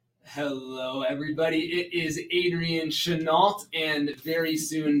Hello, everybody. It is Adrian Chenault and very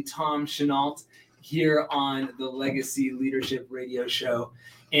soon Tom Chenault here on the Legacy Leadership Radio Show.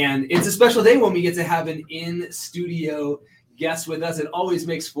 And it's a special day when we get to have an in-studio guest with us. It always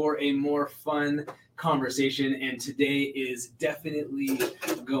makes for a more fun conversation, and today is definitely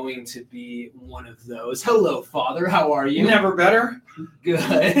going to be one of those. Hello, Father. How are you? Never better. Good.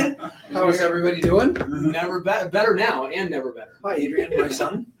 How is everybody doing? Never better now, and never better. Hi, Adrian, my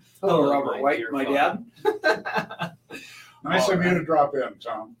son. Hello, Robert White, my dad. Nice of you to drop in,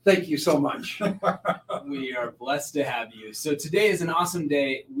 Tom. Thank you so much. We are blessed to have you. So today is an awesome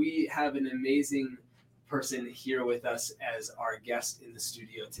day. We have an amazing person here with us as our guest in the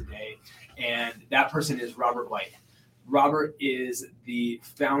studio today, and that person is Robert White. Robert is the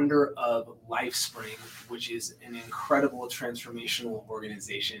founder of Lifespring, which is an incredible transformational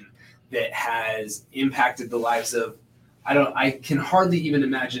organization that has impacted the lives of, I can hardly even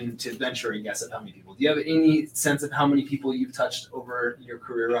imagine to venture a guess at how many people. Do you have any sense of how many people you've touched over your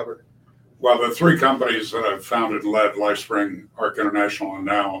career, Robert? Well, the three companies that I've founded and led, Lifespring, ARC International, and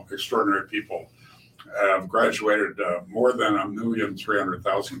now Extraordinary People, have graduated more than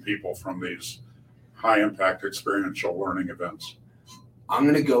 1,300,000 people from these high-impact experiential learning events. I'm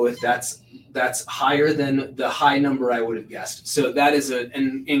going to go with that's higher than the high number I would have guessed. So that is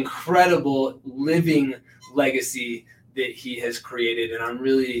an incredible living legacy that he has created, and I'm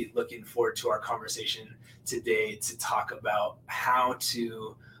really looking forward to our conversation today to talk about how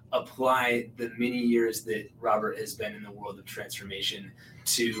to apply the many years that Robert has been in the world of transformation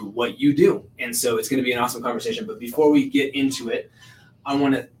to what you do. And so it's going to be an awesome conversation. But before we get into it, I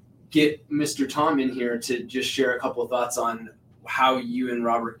want to get Mr. Tom in here to just share a couple of thoughts on how you and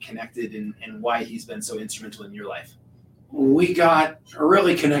Robert connected and why he's been so instrumental in your life. We got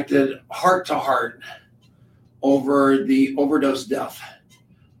really connected heart to heart over the overdose death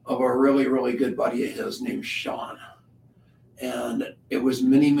of a really, really good buddy of his named Sean. And it was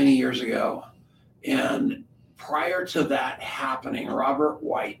many, many years ago. And prior to that happening, Robert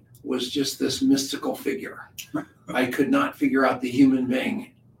White was just this mystical figure. I could not figure out the human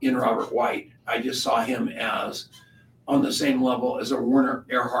being in Robert White. I just saw him as on the same level as a Werner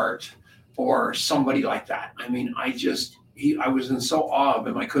Erhard or somebody like that. I mean, I was in so awe of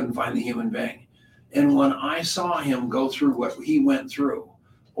him, I couldn't find the human being. And when I saw him go through what he went through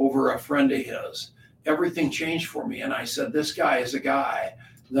over a friend of his, everything changed for me. And I said, this guy is a guy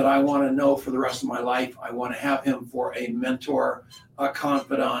that I want to know for the rest of my life. I want to have him for a mentor, a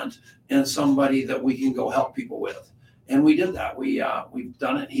confidant, and somebody that we can go help people with. And we did that. We've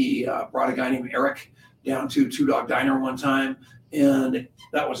done it. He brought a guy named Eric down to Two Dog Diner one time. And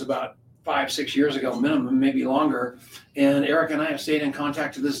that was about 5-6 years ago, minimum, maybe longer. And Eric and I have stayed in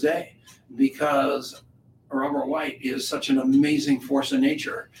contact to this day because Robert White is such an amazing force of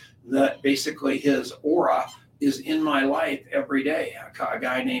nature that basically his aura is in my life every day. A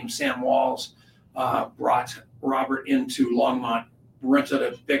guy named Sam Walls brought Robert into Longmont, rented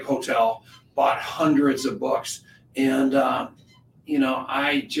a big hotel, bought hundreds of books. And,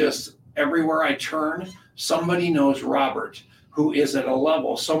 I just, everywhere I turn, somebody knows Robert, who is at a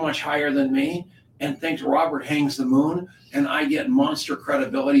level so much higher than me and thinks Robert hangs the moon. And I get monster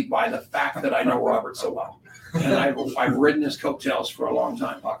credibility by the fact that I know Robert so well. And I've ridden his coattails for a long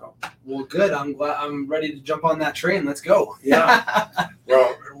time, Paco. Well, good. I'm ready to jump on that train. Let's go. Yeah.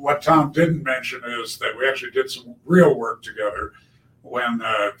 Well, what Tom didn't mention is that we actually did some real work together when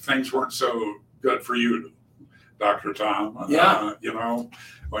things weren't so good for you, Dr. Tom. Yeah.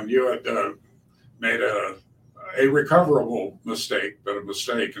 When you had made a recoverable mistake, but a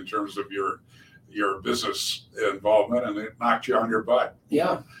mistake in terms of your business involvement, and it knocked you on your butt.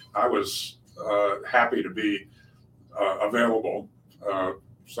 Yeah. I was happy to be available.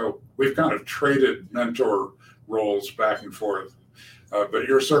 So we've kind of traded mentor roles back and forth. But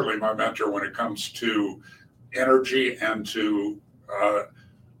you're certainly my mentor when it comes to energy and to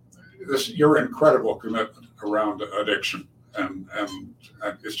your incredible commitment around addiction. And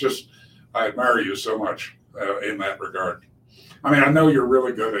it's just, I admire you so much in that regard. I mean, I know you're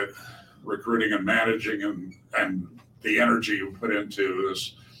really good at recruiting and managing and the energy you put into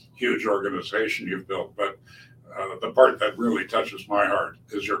this huge organization you've built, but the part that really touches my heart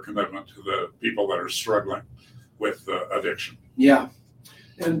is your commitment to the people that are struggling with addiction. Yeah.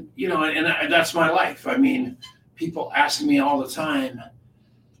 And, that's my life. I mean, people ask me all the time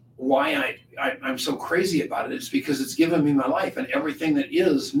why I'm so crazy about it. It's because it's given me my life, and everything that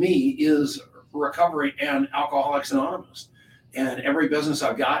is me is recovery and Alcoholics Anonymous. And every business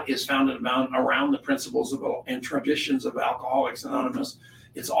I've got is founded around the principles and traditions of Alcoholics Anonymous.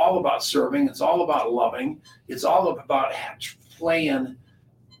 It's all about serving. It's all about loving. It's all about playing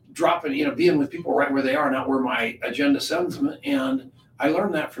dropping, being with people right where they are, not where my agenda sends them. And I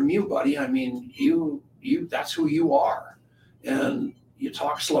learned that from you, buddy. I mean, you that's who you are. And you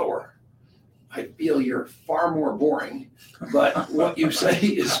talk slower. I feel you're far more boring, but what you say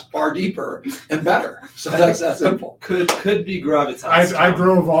is far deeper and better. So that's that simple. Could be gravitas. I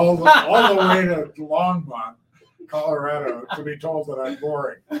drove all the way to Longmont, Colorado, to be told that I'm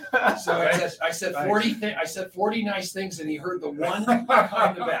boring. So I said 40 nice things, and he heard the one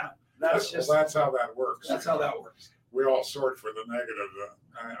behind the bat. That's how that works. That's how that works. We all sort for the negative.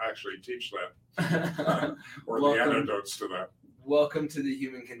 I actually teach that, or the antidotes to that. Welcome to the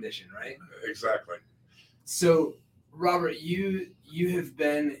human condition, right? Exactly. So, Robert, you have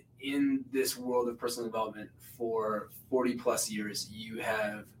been in this world of personal development for 40 plus years. You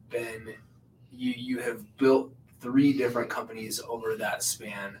have built 3 different companies over that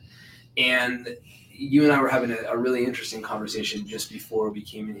span, and you and I were having a really interesting conversation just before we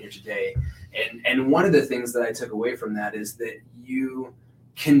came in here today. And one of the things that I took away from that is that you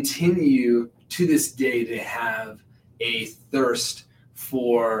continue to this day to have a thirst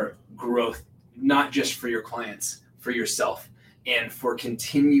for growth, not just for your clients, for yourself, and for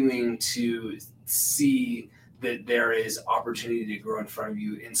continuing to see that there is opportunity to grow in front of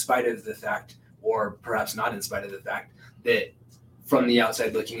you in spite of the fact, or perhaps not in spite of the fact, that from the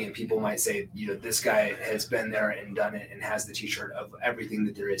outside looking in, people might say, this guy has been there and done it and has the t-shirt of everything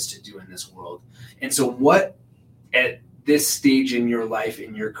that there is to do in this world. And so what at this stage in your life,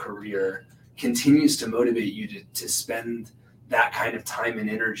 in your career, continues to motivate you to spend that kind of time and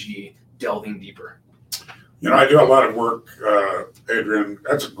energy delving deeper? I do a lot of work, Adrian.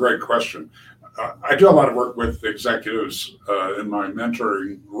 That's a great question. I do a lot of work with executives in my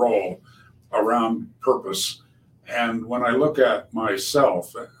mentoring role around purpose. And when I look at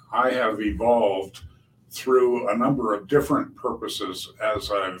myself, I have evolved through a number of different purposes as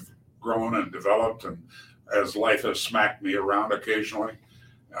I've grown and developed, and as life has smacked me around occasionally.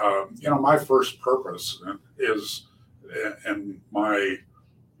 My first purpose is, and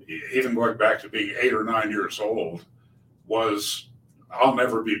even going back to being 8 or 9 years old, was I'll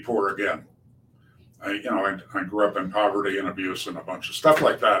never be poor again. I grew up in poverty and abuse and a bunch of stuff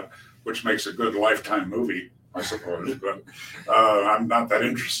like that, which makes a good Lifetime movie, I suppose, but I'm not that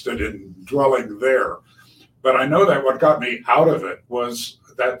interested in dwelling there. But I know that what got me out of it was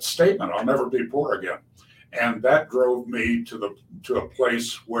that statement, I'll never be poor again. And that drove me to a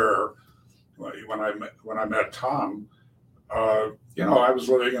place where, when I met Tom, I was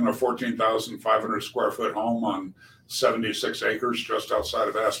living in a 14,500 square foot home on 76 acres just outside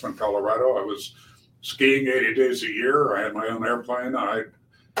of Aspen, Colorado. I was skiing 80 days a year. I had my own airplane.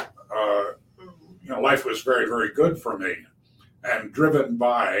 Life was very, very good for me, and driven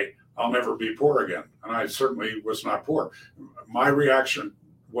by I'll never be poor again. And I certainly was not poor. My reaction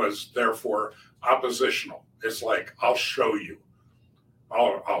was therefore oppositional. It's like, I'll show you.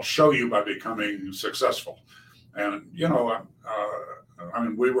 I'll show you by becoming successful. And,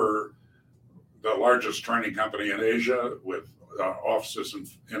 we were the largest training company in Asia with offices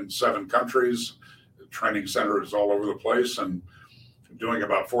in 7 countries, training centers all over the place, and doing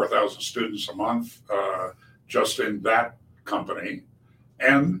about 4,000 students a month just in that company.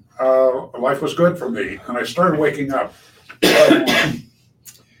 And life was good for me. And I started waking up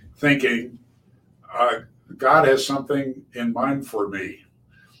thinking, God has something in mind for me.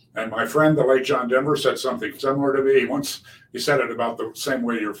 And my friend, the late John Denver, said something similar to me. Once he said it about the same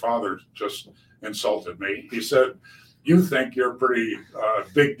way your father just insulted me. He said, you think you're a pretty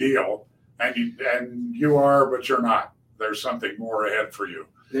big deal, and you are, but you're not. There's something more ahead for you.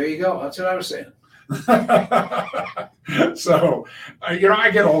 There you go. That's what I was saying. So, I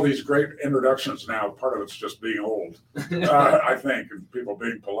get all these great introductions now. Part of it's just being old, I think, and people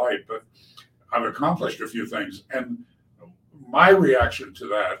being polite, but I've accomplished a few things. And my reaction to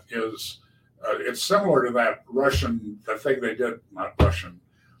that is, it's similar to that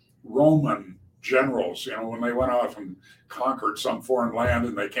Roman generals, when they went off and conquered some foreign land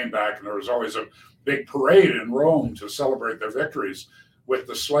and they came back, and there was always a big parade in Rome to celebrate their victories with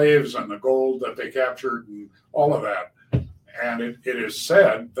the slaves and the gold that they captured and all of that. And it is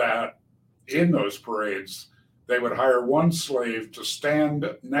said that in those parades, they would hire one slave to stand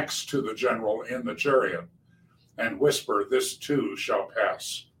next to the general in the chariot and whisper, "This too shall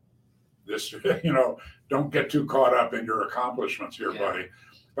pass." This, don't get too caught up in your accomplishments here, buddy.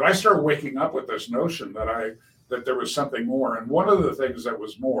 But I started waking up with this notion that there was something more. And one of the things that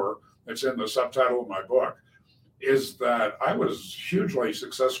was more, that's in the subtitle of my book, is that I was hugely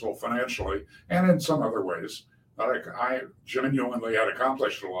successful financially and in some other ways. I genuinely had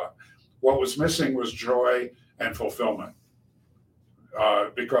accomplished a lot. What was missing was joy and fulfillment.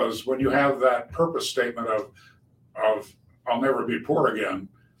 because when you have that purpose statement of I'll never be poor again,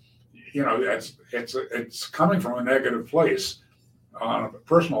 it's coming from a negative place on a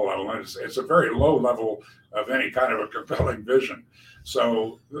personal level, and it's a very low level of any kind of a compelling vision.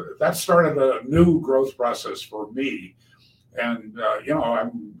 So that started a new growth process for me. And,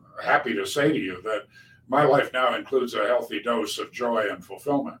 I'm happy to say to you that my life now includes a healthy dose of joy and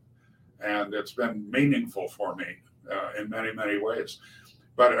fulfillment. And it's been meaningful for me in many, many ways.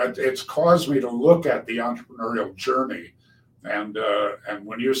 But it's caused me to look at the entrepreneurial journey. And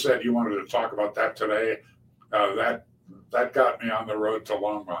when you said you wanted to talk about that today, that got me on the road to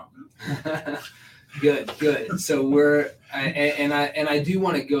Longmont. Good. So I do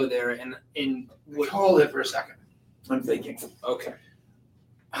want to go there and hold it for a second. I'm thinking. Okay.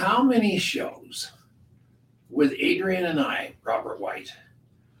 How many shows with Adrian and I, Robert White,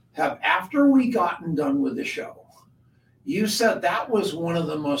 have, after we gotten done with the show, you said that was one of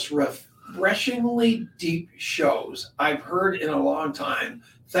the most refreshingly deep shows I've heard in a long time.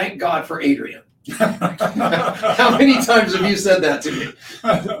 Thank God for Adrian. How many times have you said that to me?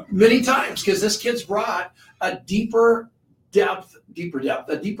 Many times, because this kid's brought a deeper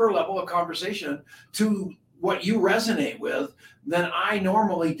level of conversation to what you resonate with than I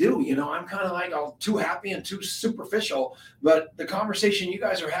normally do. I'm kind of like too happy and too superficial, but the conversation you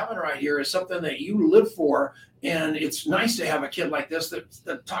guys are having right here is something that you live for, and it's nice to have a kid like this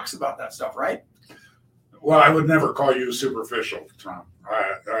that talks about that stuff, right? Well, I would never call you superficial, Tom.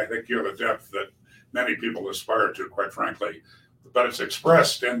 I think you have a depth that many people aspire to, quite frankly, but it's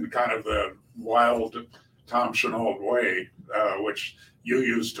expressed in kind of the wild Tom Chenault way, which you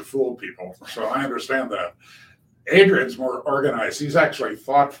use to fool people. So I understand that. Adrian's more organized. He's actually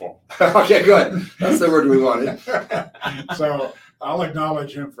thoughtful. Okay, good. That's the word we wanted. So I'll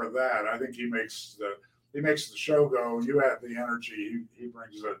acknowledge him for that. I think he makes the show go. You have the energy. He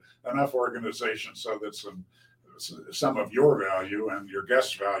brings enough organization so that some of your value and your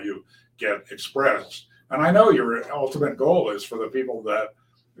guest value get expressed. And I know your ultimate goal is for the people that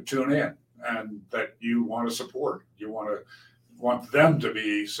tune in and that you want to support. You want them to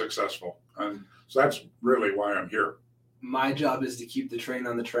be successful. And so that's really why I'm here. My job is to keep the train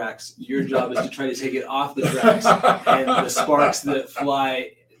on the tracks. Your job is to try to take it off the tracks. And the sparks that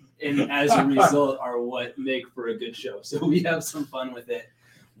fly, and as a result, are what make for a good show. So we have some fun with it.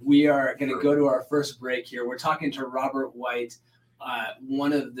 We are going to go to our first break here. We're talking to Robert White,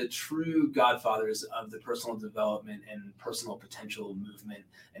 one of the true godfathers of the personal development and personal potential movement,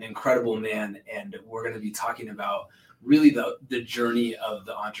 an incredible man. And we're going to be talking about really the journey of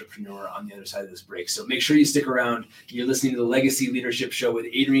the entrepreneur on the other side of this break. So make sure you stick around. You're listening to the Legacy Leadership Show with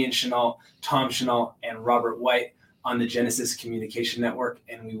Adrian Chenault, Tom Chenault, and Robert White on the Genesis Communication Network.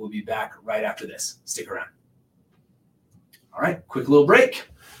 And we will be back right after this. Stick around. All right, quick little break.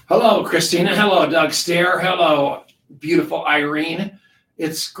 Hello, Christina. Hello, Doug Stair. Hello, beautiful Irene.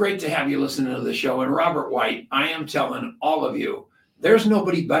 It's great to have you listening to the show. And Robert White, I am telling all of you, there's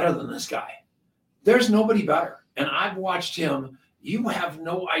nobody better than this guy. There's nobody better. And I've watched him. You have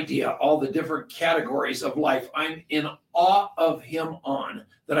no idea all the different categories of life I'm in awe of him on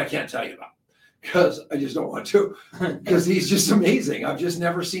that I can't tell you about because I just don't want to, because he's just amazing. I've just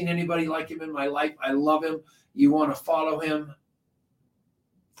never seen anybody like him in my life. I love him. You want to follow him.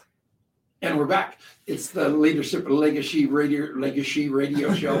 And we're back. It's the Leadership Legacy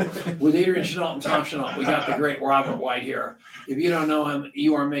Radio Show with Adrian Chenault and Tom Chenault. We got the great Robert White here. If you don't know him,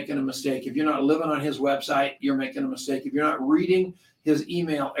 you are making a mistake. If you're not living on his website, you're making a mistake. If you're not reading his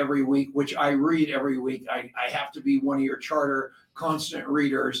email every week, which I read every week, I have to be one of your charter constant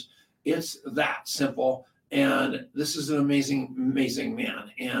readers. It's that simple. And this is an amazing, amazing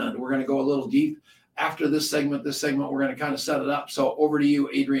man. And we're going to go a little deep. After this segment, we're going to kind of set it up. So over to you,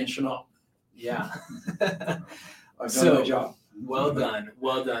 Adrian Chenault. Yeah. I've done my job. Well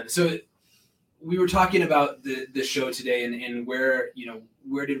done. So we were talking about the show today and where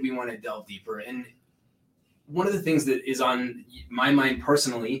did we want to delve deeper? And one of the things that is on my mind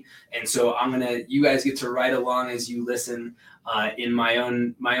personally, and so you guys get to ride along as you listen in my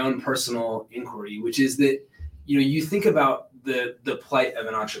own personal inquiry, which is that, you think about the plight of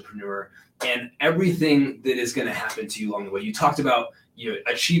an entrepreneur and everything that is going to happen to you along the way. You talked about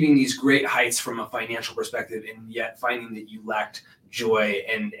achieving these great heights from a financial perspective, and yet finding that you lacked joy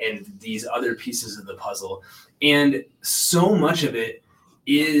and these other pieces of the puzzle. And so much of it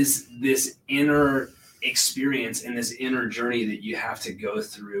is this inner experience and this inner journey that you have to go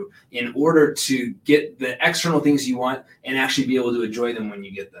through in order to get the external things you want and actually be able to enjoy them when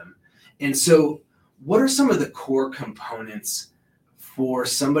you get them. And so what are some of the core components for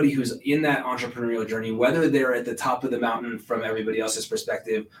somebody who's in that entrepreneurial journey, whether they're at the top of the mountain from everybody else's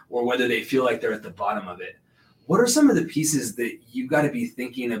perspective or whether they feel like they're at the bottom of it? What are some of the pieces that you got to be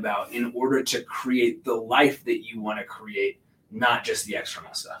thinking about in order to create the life that you want to create, not just the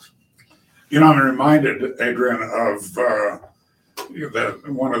external stuff? I'm reminded, Adrian, of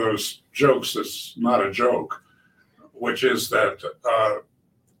one of those jokes that's not a joke, which is that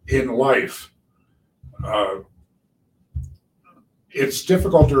in life, it's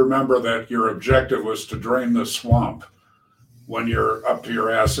difficult to remember that your objective was to drain the swamp when you're up to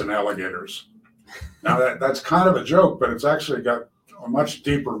your ass in alligators. Now that's kind of a joke, but it's actually got a much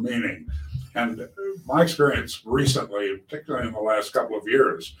deeper meaning. And my experience recently, particularly in the last couple of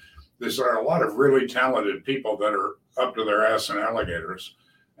years, is there are a lot of really talented people that are up to their ass in alligators.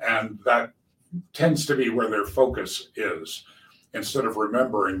 And that tends to be where their focus is, instead of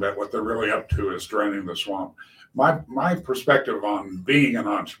remembering that what they're really up to is draining the swamp. My perspective on being an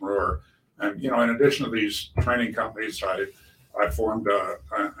entrepreneur, and in addition to these training companies, I formed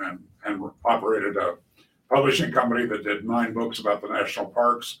and operated a publishing company that did 9 books about the national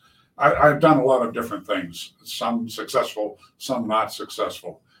parks. I've done a lot of different things, some successful, some not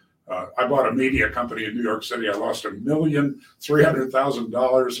successful. I bought a media company in New York City. I lost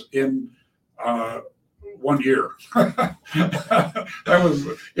 $1,300,000 in 1 year. That was,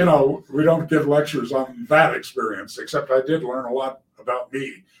 we don't give lectures on that experience, except I did learn a lot about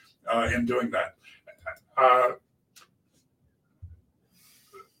me in doing that.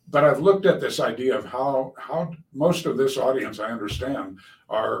 But I've looked at this idea of how most of this audience, I understand,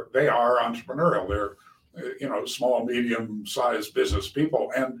 are entrepreneurial. They're, small, medium-sized business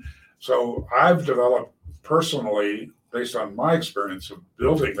people. And so I've developed personally, based on my experience of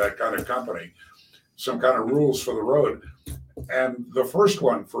building that kind of company, some kind of rules for the road. And the first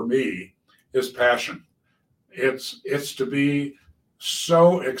one for me is passion. It's to be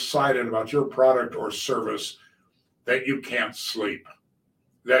so excited about your product or service that you can't sleep,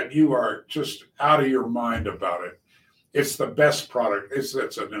 that you are just out of your mind about it. It's the best product. It's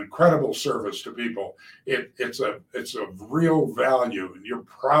an incredible service to people. It's a real value, and you're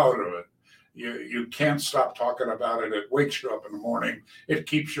proud of it. You can't stop talking about it. It wakes you up in the morning. It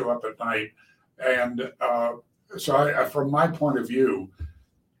keeps you up at night. And so I, from my point of view,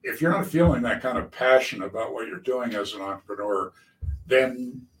 if you're not feeling that kind of passion about what you're doing as an entrepreneur,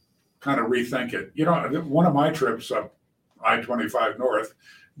 then kind of rethink it. One of my trips up I-25 North,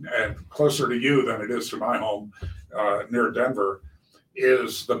 and closer to you than it is to my home, near Denver,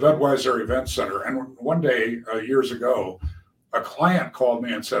 is the Budweiser Event Center. And one day, years ago, a client called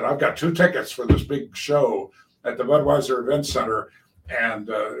me and said, I've got 2 tickets for this big show at the Budweiser Event Center.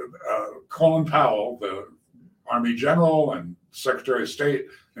 And Colin Powell, the Army General and Secretary of State,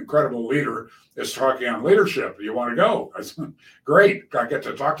 incredible leader, is talking on leadership. You want to go? I said, great. I get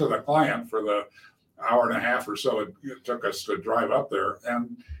to talk to the client for the hour and a half or so it took us to drive up there.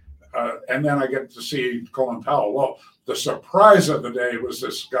 And then I get to see Colin Powell. Well, the surprise of the day was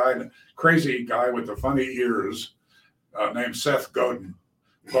this guy, crazy guy with the funny ears, named Seth Godin.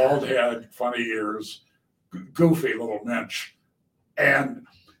 Bald head, funny ears, goofy little mensch. And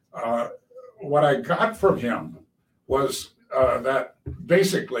what I got from him was that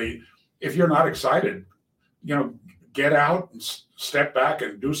basically, if you're not excited, get out and step back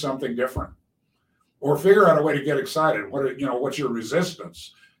and do something different, or figure out a way to get excited. What's your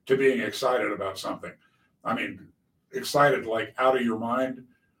resistance to being excited about something? I mean, excited like out of your mind,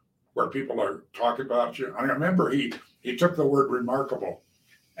 where people are talking about you. I remember he took the word remarkable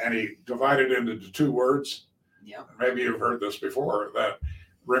and he divided it into 2 words. Yeah. Maybe you've heard this before, that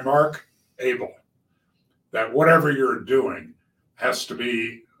remark-able, that whatever you're doing has to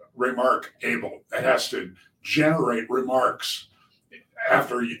be remark-able. It has to generate remarks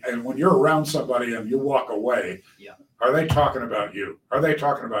after you, and when you're around somebody and you walk away, yeah, are they talking about you? Are they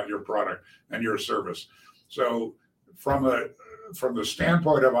talking about your product and your service? So from the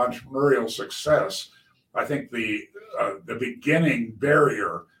standpoint of entrepreneurial success, I think the beginning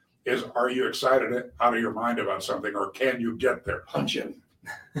barrier is, are you excited out of your mind about something, or can you get there? Punch in.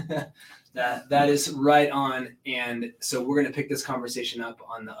 That is right on. And so we're going to pick this conversation up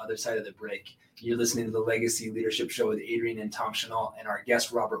on the other side of the break. You're listening to the Legacy Leadership Show with Adrian and Tom Chenault and our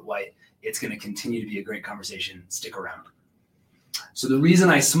guest, Robert White. It's going to continue to be a great conversation. Stick around. So the reason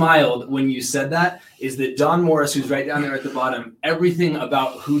I smiled when you said that is that Don Morris, who's right down there at the bottom, everything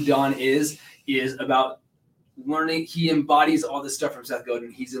about who Don is about learning. He embodies all this stuff from Seth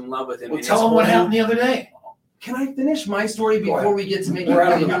Godin. He's in love with him. Well, tell him what happened the other day. Can I finish my story before we get to make you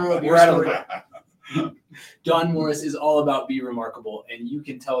the hero of your story? Don Morris is all about be remarkable, and you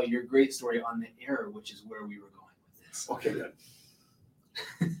can tell your great story on the air, which is where we were going with this. Okay, good.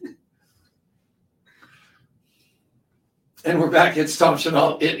 And we're back. It's Tom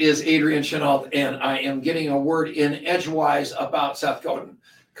Chenault. It is Adrian Chenault, and I am getting a word in edgewise about Seth Godin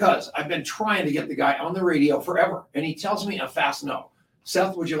because I've been trying to get the guy on the radio forever, and he tells me a fast no.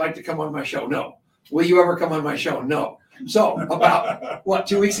 Seth, would you like to come on my show? No. Will you ever come on my show? No. So about,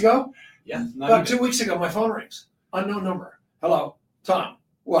 2 weeks ago? Yeah. About 2 weeks ago, my phone rings. Unknown number. Hello, Tom.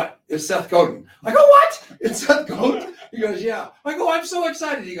 What? It's Seth Godin. I go, what? It's Seth Godin? He goes, yeah. I go, I'm so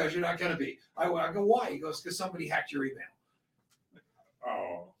excited. He goes, you're not going to be. I go, why? He goes, because somebody hacked your email.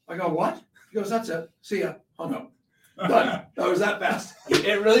 Oh. I go, what? He goes, that's it. See ya. Hung up. Done. That was that fast.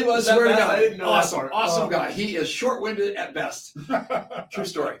 It really was that fast. I didn't know awesome. that part. Awesome guy. He is short-winded at best. True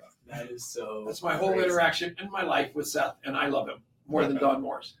story. That is so. That's my whole interaction in my life with Seth, and I love him more than Don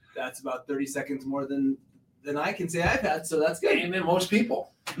Morris. That's about 30 seconds more than I can say I've had, so that's good. And then most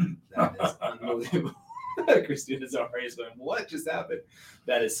people. That is unbelievable. Christina's already going, what just happened?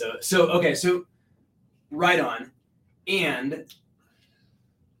 That is so okay, so right on. And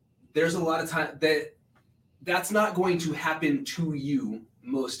there's a lot of time that's not going to happen to you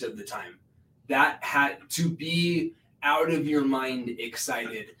most of the time. That had to be out of your mind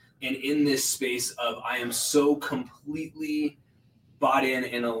excited and in this space of I am so completely bought in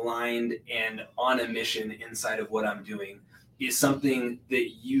and aligned and on a mission inside of what I'm doing is something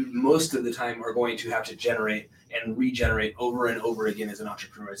that you most of the time are going to have to generate and regenerate over and over again as an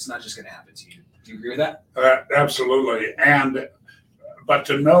entrepreneur. It's not just going to happen to you. Do you agree with that? Absolutely. But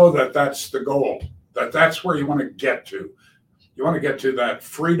to know that that's the goal, that's where you want to get to. You want to get to that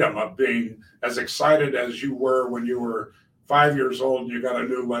freedom of being as excited as you were when you were 5 years old and you got a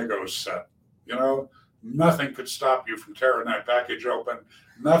new Lego set. You know, nothing could stop you from tearing that package open.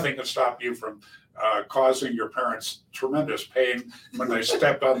 Nothing could stop you from causing your parents tremendous pain when they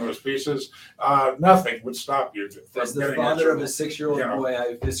stepped on those pieces. Nothing would stop you from as the getting father of a 6-year-old boy,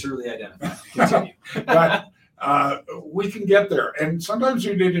 I viscerally identify. Continue. But we can get there. And sometimes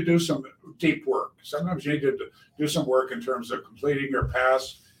you need to do some deep work. Sometimes you need to do some work in terms of completing your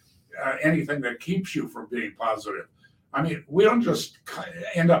past, anything that keeps you from being positive. I mean, we don't just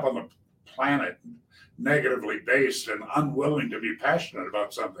end up on the planet negatively based and unwilling to be passionate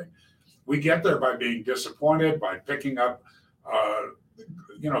about something. We get there by being disappointed, by picking up,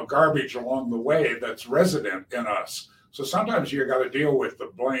 garbage along the way that's resident in us. So sometimes you got to deal with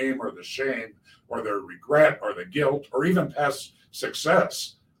the blame or the shame or the regret or the guilt or even past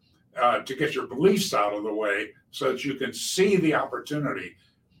success to get your beliefs out of the way so that you can see the opportunity.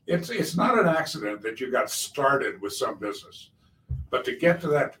 It's not an accident that you got started with some business, but to get to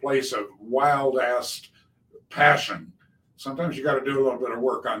that place of wild-ass passion, sometimes you got to do a little bit of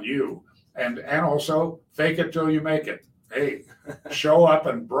work on you and also fake it till you make it. Hey, show up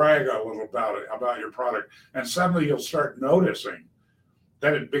and brag a little about your product, and suddenly you'll start noticing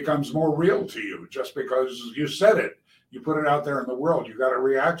that it becomes more real to you just because you said it. You put it out there in the world. You got a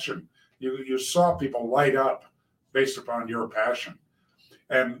reaction. You saw people light up based upon your passion.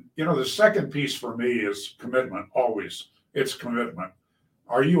 And, the second piece for me is commitment, always. It's commitment.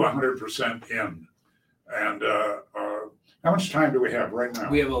 Are you 100% in? And how much time do we have right now?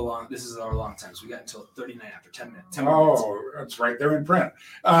 We have this is our long time, so we got until 39 after 10 minutes. 10 minutes. Oh, that's right there in print.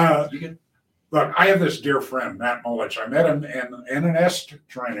 You can. Look, I have this dear friend, Matt Molich. I met him in an EST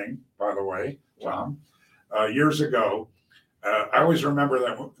training, by the way, Tom, years ago. I always remember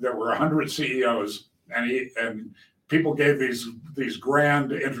that there were 100 CEOs, and people gave these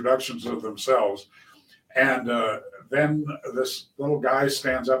grand introductions of themselves. And then this little guy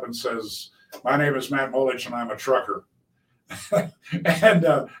stands up and says, "My name is Matt Molich, and I'm a trucker." And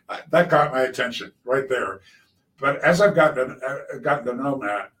that caught my attention right there. But as I've gotten to know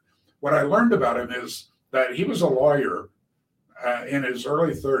Matt, what I learned about him is that he was a lawyer in his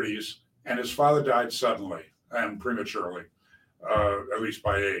early 30s, and his father died suddenly and prematurely, at least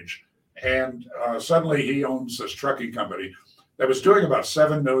by age. And suddenly he owns this trucking company that was doing about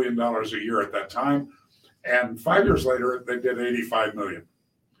 $7 million a year at that time. And 5 years later, they did $85 million.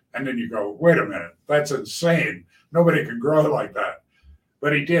 And then you go, wait a minute, that's insane. Nobody can grow like that.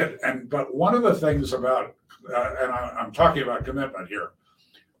 But he did. But one of the things about, and I'm talking about commitment here,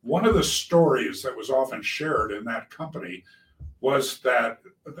 one of the stories that was often shared in that company was that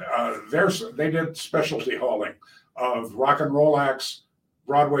they did specialty hauling of rock and roll acts,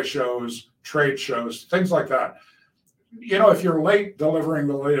 Broadway shows, trade shows, things like that. If you're late delivering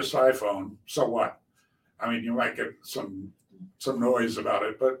the latest iPhone, so what? I mean, you might get some noise about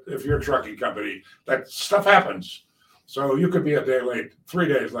it, but if you're a trucking company, that stuff happens. So you could be a day late, 3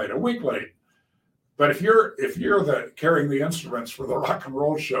 days late, a week late. But if you're carrying the instruments for the rock and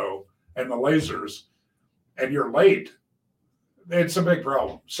roll show and the lasers, and you're late, it's a big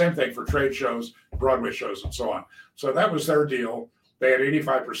problem. Same thing for trade shows, Broadway shows, and so on. So that was their deal. They had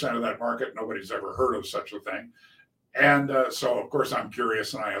 85% of that market. Nobody's ever heard of such a thing. And so, of course, I'm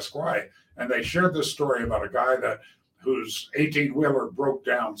curious, and I ask why. And they shared this story about a guy whose 18-wheeler broke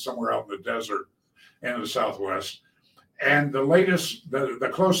down somewhere out in the desert in the Southwest. And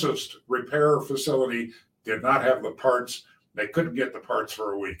the closest repair facility did not have the parts. They couldn't get the parts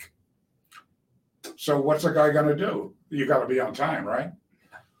for a week. So what's a guy going to do? You got to be on time, right?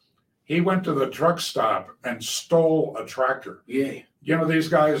 He went to the truck stop and stole a tractor. Yay. You know, these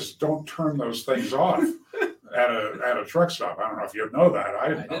guys don't turn those things off at a truck stop. I don't know if you know that. I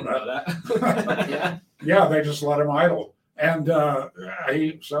didn't know that. Yeah. Yeah, they just let him idle. And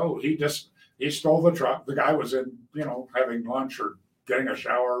he stole the truck. The guy was in, having lunch or getting a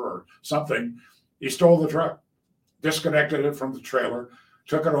shower or something. He stole the truck, disconnected it from the trailer,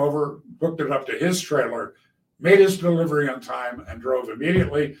 took it over, hooked it up to his trailer, made his delivery on time, and drove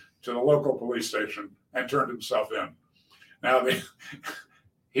immediately to the local police station and turned himself in. Now,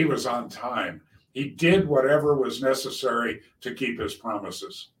 he was on time. He did whatever was necessary to keep his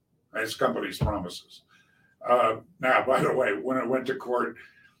promises, his company's promises. Now, by the way, when it went to court,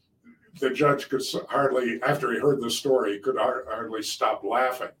 the judge could hardly, after he heard the story, could hardly stop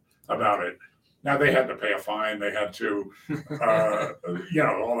laughing about it. Now, they had to pay a fine. They had to,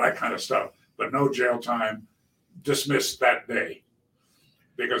 all that kind of stuff. But no jail time, dismissed that day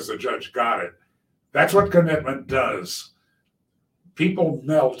because the judge got it. That's what commitment does. People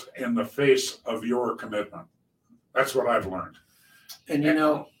melt in the face of your commitment. That's what I've learned.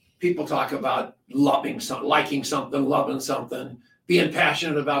 And, people talk about loving something, liking something, loving something, being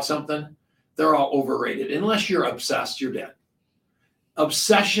passionate about something. They're all overrated. Unless you're obsessed, you're dead.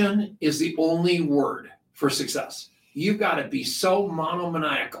 Obsession is the only word for success. You've got to be so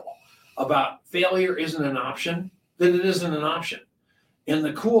monomaniacal about failure isn't an option that it isn't an option. And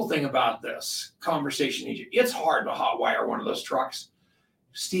the cool thing about this conversation, it's hard to hotwire one of those trucks.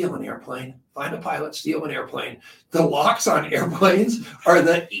 Steal an airplane, find a pilot, steal an airplane. The locks on airplanes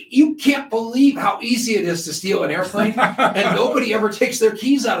you can't believe how easy it is to steal an airplane, and nobody ever takes their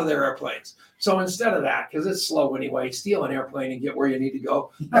keys out of their airplanes. So instead of that, because it's slow anyway, steal an airplane and get where you need to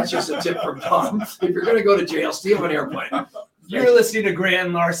go. That's just a tip from Tom. If you're going to go to jail, steal an airplane. You're listening to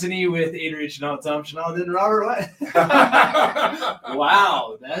Grand Larceny with AudioFile, Tom Chenault, and Robert White.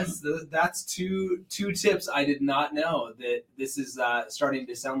 Wow, that's two tips I did not know. That this is starting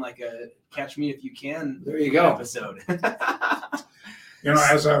to sound like a Catch Me If You Can episode.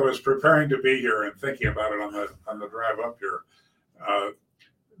 As I was preparing to be here and thinking about it on the drive up here,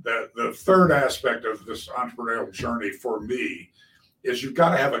 the third aspect of this entrepreneurial journey for me is you've got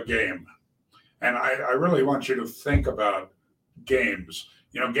to have a game, and I really want you to think about games.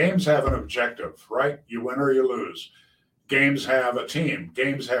 Games have an objective, right? You win or you lose. Games have a team.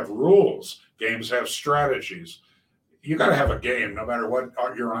 Games have rules. Games have strategies. You got to have a game no matter what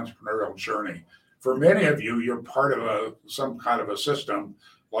your entrepreneurial journey. For many of you, you're part of some kind of a system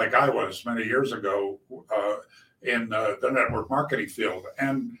like I was many years ago in the network marketing field.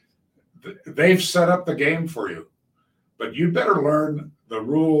 And they've set up the game for you. But you better learn the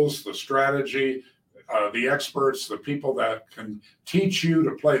rules, the strategy, the experts, the people that can teach you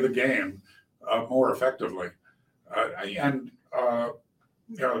to play the game more effectively.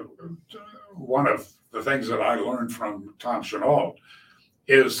 One of the things that I learned from Tom Chenault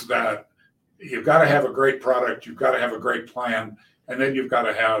is that you've got to have a great product, you've got to have a great plan, and then you've got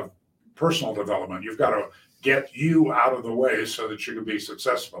to have personal development. You've got to get you out of the way so that you can be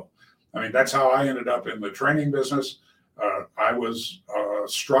successful. I mean, that's how I ended up in the training business. I was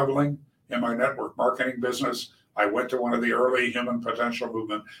struggling in my network marketing business. I went to one of the early Human Potential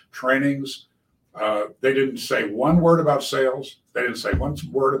Movement trainings. They didn't say one word about sales. They didn't say one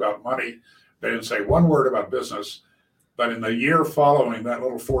word about money. They didn't say one word about business. But in the year following that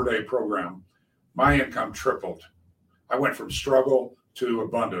little 4-day program, my income tripled. I went from struggle to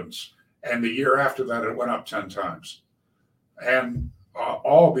abundance. And the year after that, it went up 10 times. And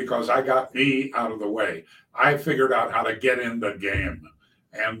all because I got me out of the way. I figured out how to get in the game.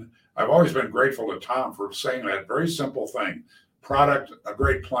 And I've always been grateful to Tom for saying that very simple thing: product, a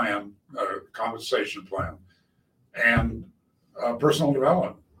great plan, a compensation plan, and personal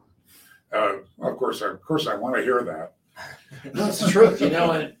development. Of course, I want to hear that. No, it's the truth.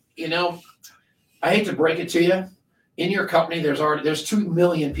 I hate to break it to you. In your company, there's 2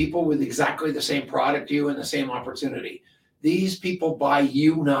 million people with exactly the same product you and the same opportunity. These people buy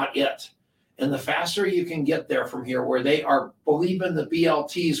you, not it. And the faster you can get there from here, where they are believing the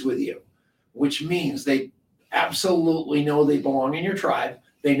BLTs with you, which means they absolutely know they belong in your tribe.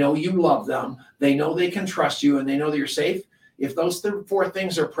 They know you love them. They know they can trust you, and they know that you're safe. If those four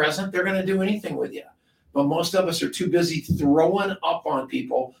things are present, they're going to do anything with you. But most of us are too busy throwing up on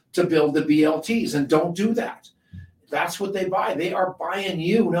people to build the BLTs, and don't do that. That's what they buy. They are buying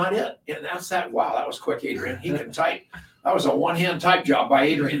you, not it. And that's that. Wow, that was quick, Adrian. He can type. That was a one-hand type job by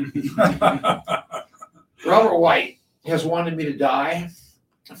Adrian. Robert White has wanted me to die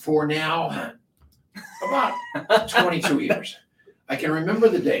for now about 22 years. I can remember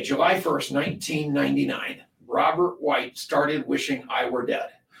the day, July 1st, 1999. Robert White started wishing I were dead.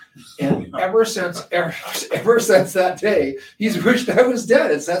 And ever since that day, he's wished I was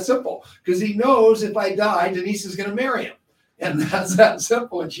dead. It's that simple. Because he knows if I die, Denise is going to marry him. And that's that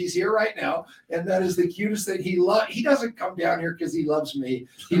simple. And she's here right now. And that is the cutest thing. He doesn't come down here because he loves me.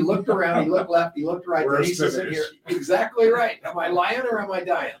 He looked around, he looked left, he looked right. Denise isn't here. Exactly right. Am I lying or am I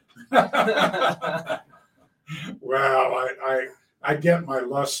dying? Well, I get my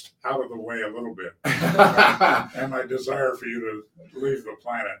lust out of the way a little bit, and my desire for you to leave the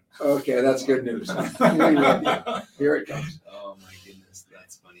planet. Okay, that's good news. Here it comes. Oh my goodness,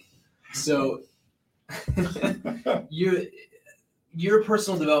 that's funny. So, your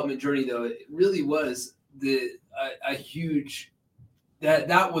personal development journey, though, it really was a huge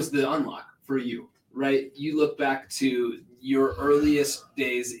that was the unlock for you, right? You look back to your earliest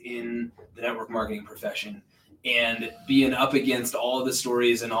days in the network marketing profession, and being up against all the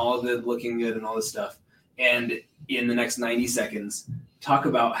stories and all the looking good and all this stuff. And in the next 90 seconds, talk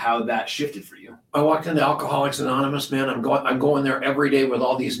about how that shifted for you. I walked into Alcoholics Anonymous, man. I'm going there every day with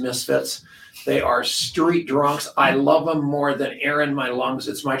all these misfits. They are street drunks. I love them more than air in my lungs.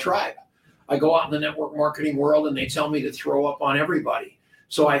 It's my tribe. I go out in the network marketing world and they tell me to throw up on everybody.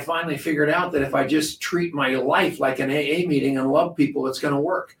 So I finally figured out that if I just treat my life like an AA meeting and love people, it's going to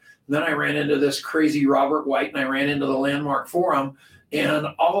work. Then I ran into this crazy Robert White, and I ran into the Landmark Forum, and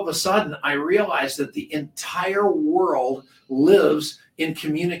all of a sudden I realized that the entire world lives in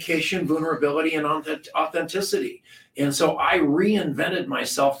communication, vulnerability, and authenticity. And so I reinvented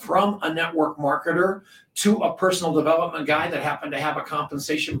myself from a network marketer to a personal development guy that happened to have a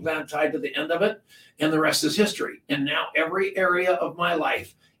compensation plan tied to the end of it, and the rest is history. And now every area of my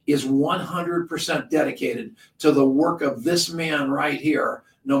life is 100% dedicated to the work of this man right here.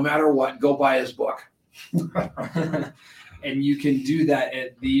 No matter what, go buy his book. And you can do that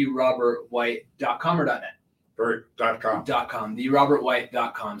at therobertwhite.com or .net? .com.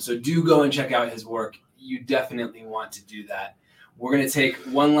 therobertwhite.com. So do go and check out his work. You definitely want to do that. We're going to take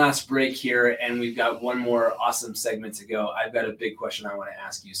one last break here, and we've got one more awesome segment to go. I've got a big question I want to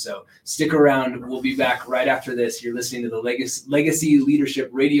ask you. So stick around. We'll be back right after this. You're listening to the Legacy Leadership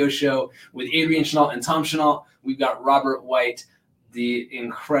Radio Show with Adrian Chenault and Tom Chenault. We've got Robert White, the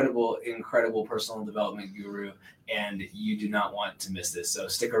incredible personal development guru, and you do not want to miss this. So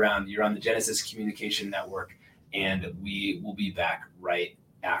stick around. You're on the Genesis Communication Network, and we will be back right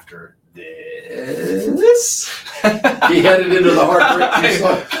after this. He headed into the heartbreak.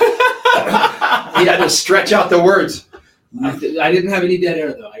 He had to stretch out the words. I didn't have any dead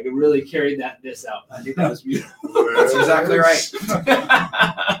air, though. I could really carry this out. I think that was beautiful. That's exactly right.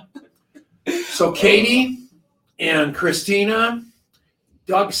 So Katie and Christina,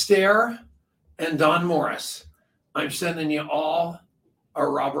 Doug Stair, and Don Morris, I'm sending you all a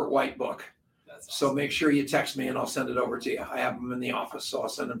Robert White book. That's awesome. So make sure you text me and I'll send it over to you. I have them in the office, so I'll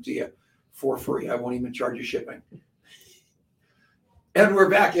send them to you for free. I won't even charge you shipping. And we're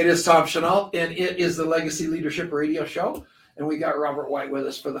back. It is Tom Chenault, and it is the Legacy Leadership Radio Show. And we got Robert White with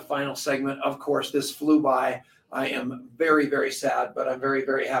us for the final segment. Of course, this flew by. I am very, very sad, but I'm very,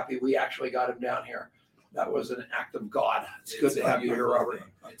 very happy we actually got him down here. That was an act of God. It's good to have you here, Robert.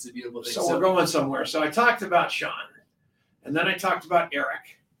 It's a beautiful thing. So we're going somewhere. So I talked about Sean, and then I talked about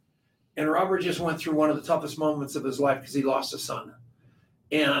Eric. And Robert just went through one of the toughest moments of his life because he lost a son.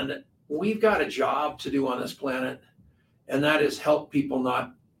 And we've got a job to do on this planet, and that is help people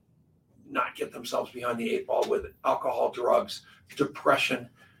not get themselves behind the eight ball with alcohol, drugs, depression,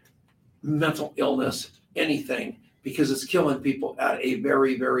 mental illness, anything, because it's killing people at a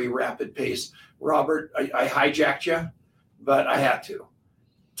very, very rapid pace. Robert, I hijacked you, but I had to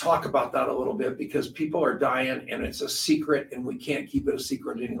talk about that a little bit because people are dying and it's a secret and we can't keep it a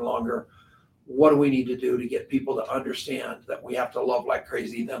secret any longer. What do we need to do to get people to understand that we have to love like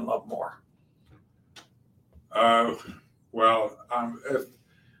crazy, then love more? Well,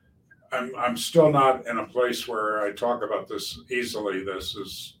 I'm still not in a place where I talk about this easily. This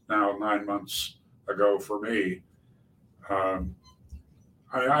is now 9 months ago for me.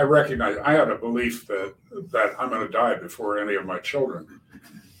 I recognize I had a belief that I'm going to die before any of my children.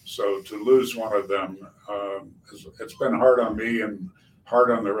 So to lose one of them, it's been hard on me and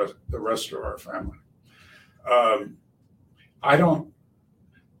hard on the rest of our family. I'm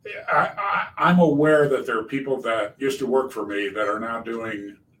aware that there are people that used to work for me that are now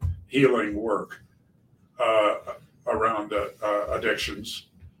doing healing work around addictions.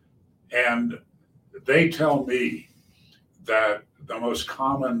 And they tell me that the most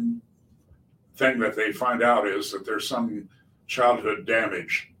common thing that they find out is that there's some childhood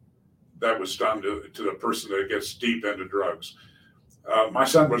damage that was done to the person that gets deep into drugs. My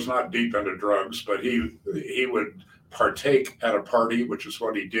son was not deep into drugs, but he would partake at a party, which is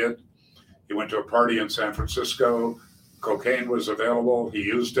what he did. He went to a party in San Francisco. Cocaine was available. He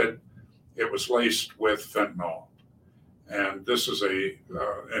used it. It was laced with fentanyl. And this is a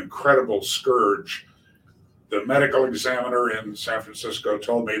incredible scourge. The medical examiner in San Francisco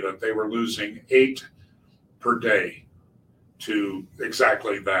told me that they were losing 8 per day to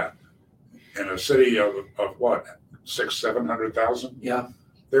exactly that. In a city of what, 600,000-700,000? Yeah.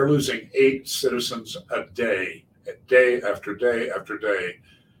 They're losing 8 citizens a day after day after day,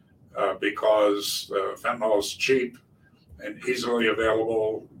 because fentanyl is cheap and easily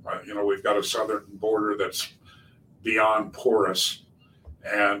available. We've got a southern border that's beyond porous,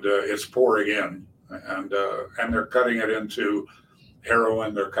 and it's pouring in, and they're cutting it into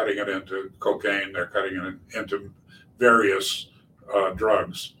heroin, they're cutting it into cocaine, they're cutting it into various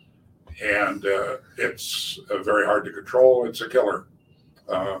drugs, and it's very hard to control. It's a killer.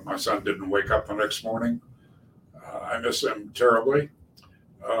 My son didn't wake up the next morning. I miss him terribly.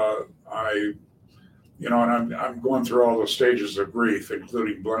 And I'm going through all the stages of grief,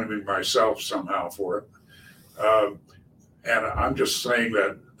 including blaming myself somehow for it. And I'm just saying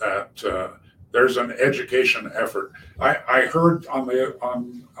that there's an education effort. I heard on a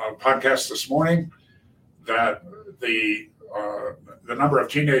podcast this morning that the number of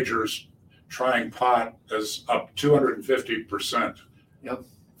teenagers trying pot is up 250%. Yep.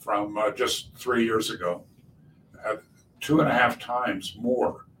 From just 3 years ago. 2.5 times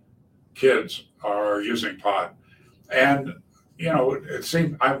more kids are using pot. And, it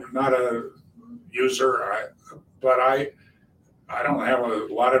seems I'm not a user, but I don't have a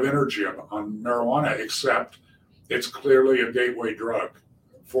lot of energy on marijuana, except it's clearly a gateway drug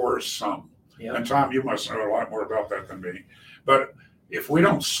for some. Yep. And Tom, you must know a lot more about that than me. But if we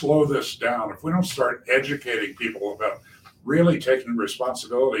don't slow this down, if we don't start educating people about really taking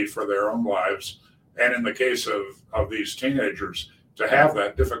responsibility for their own lives, and in the case of these teenagers, to have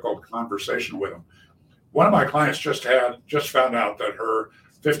that difficult conversation with them. One of my clients just found out that her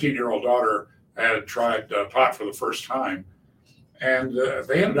 15-year-old daughter had tried pot for the first time, and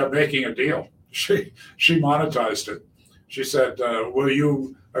they ended up making a deal. She monetized it. She said, "Will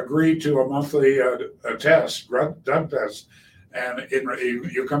you agree to a monthly test, drug test, and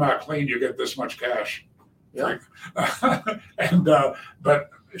you come out clean, you get this much cash." Yeah. And but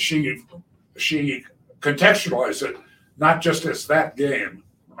she contextualized it not just as that game.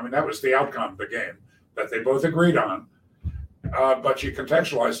 I mean, that was the outcome of the game that they both agreed on. But she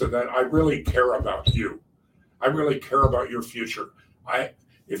contextualized it that I really care about you. I really care about your future.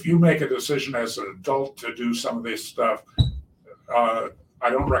 If you make a decision as an adult to do some of this stuff, I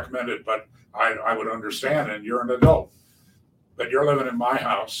don't recommend it, but I would understand. And you're an adult. But you're living in my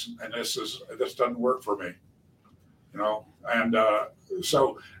house, and this doesn't work for me, And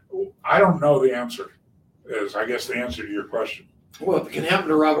so I don't know the answer. Is I guess the answer to your question. Well, if it can happen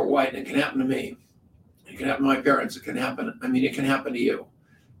to Robert White, and it can happen to me, it can happen to my parents. It can happen. It can happen to you.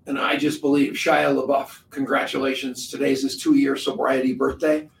 And I just believe Shia LaBeouf. Congratulations! Today's his 2-year sobriety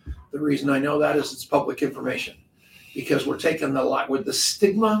birthday. The reason I know that is it's public information, because we're taking with the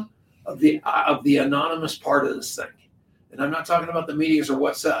stigma of the anonymous part of this thing. And I'm not talking about the medias or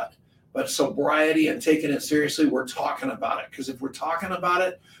what's that, but sobriety and taking it seriously, we're talking about it. Because if we're talking about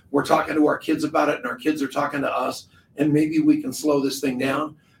it, we're talking to our kids about it, and our kids are talking to us, and maybe we can slow this thing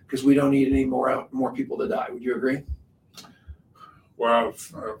down, because we don't need any more people to die. Would you agree? Well,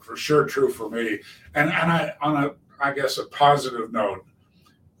 for sure, true for me. And on a positive note,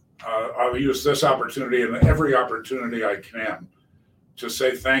 I'll use this opportunity and every opportunity I can to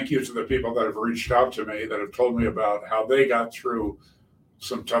say thank you to the people that have reached out to me, that have told me about how they got through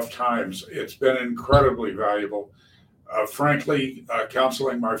some tough times. It's been incredibly valuable. Frankly,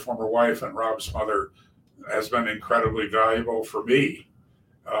 counseling my former wife and Rob's mother has been incredibly valuable for me.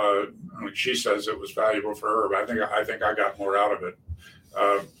 She says it was valuable for her, but I think I got more out of it.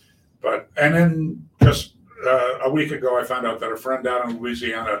 And then just a week ago, I found out that a friend down in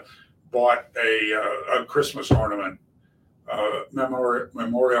Louisiana bought a Christmas ornament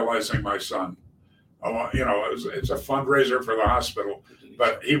memorializing my son. It's a fundraiser for the hospital,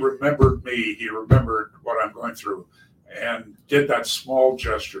 but he remembered me. He remembered what I'm going through, and did that small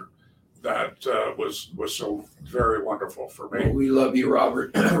gesture that was so very wonderful for me. Well, we love you,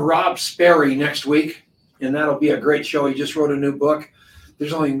 Robert. Rob Sperry next week, and that'll be a great show. He just wrote a new book.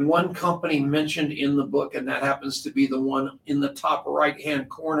 There's only one company mentioned in the book, and that happens to be the one in the top right-hand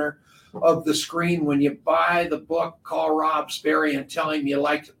corner of the screen. When you buy the book, call Rob Sperry and tell him you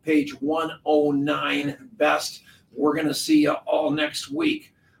liked page 109 best. We're going to see you all next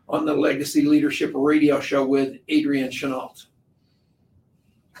week on the Legacy Leadership Radio Show with Adrian Chenault.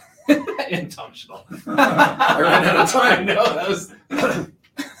 And Tom Chenault. I ran out of time. No, that was.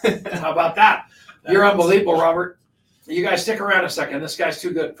 How about that? You're unbelievable, Robert. You guys stick around a second. This guy's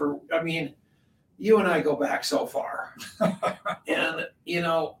too good for, I mean, you and I go back so far. And, you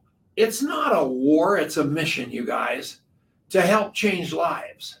know, it's not a war, it's a mission, you guys, to help change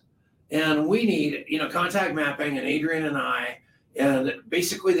lives. And we need, you know, Contact Mapping and Adrian and I, and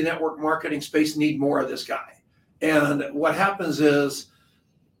basically the network marketing space need more of this guy. And what happens is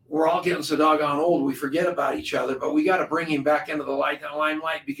we're all getting so doggone old, we forget about each other, but we got to bring him back into the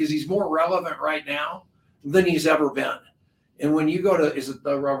limelight because he's more relevant right now than he's ever been. And when you go to, is it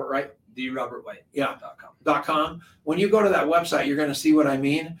the Robert Wright? TheRobertWhite. Yeah. .com. When you go to that website, you're going to see what I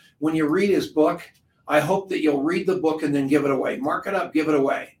mean. When you read his book, I hope that you'll read the book and then give it away. Mark it up, give it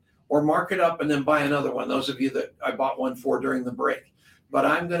away. Or mark it up and then buy another one. Those of you that I bought one for during the break. But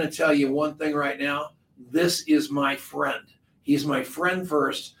I'm going to tell you one thing right now. This is my friend. He's my friend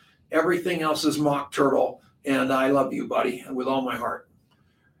first. Everything else is mock turtle. And I love you, buddy, with all my heart.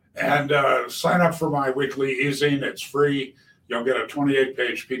 And sign up for my weekly e-zine. It's free. You'll get a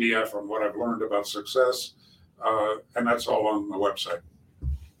 28-page PDF on what I've learned about success. And that's all on the website.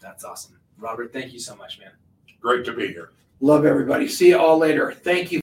 That's awesome. Robert, thank you so much, man. Great to be here. Love everybody. See you all later. Thank you.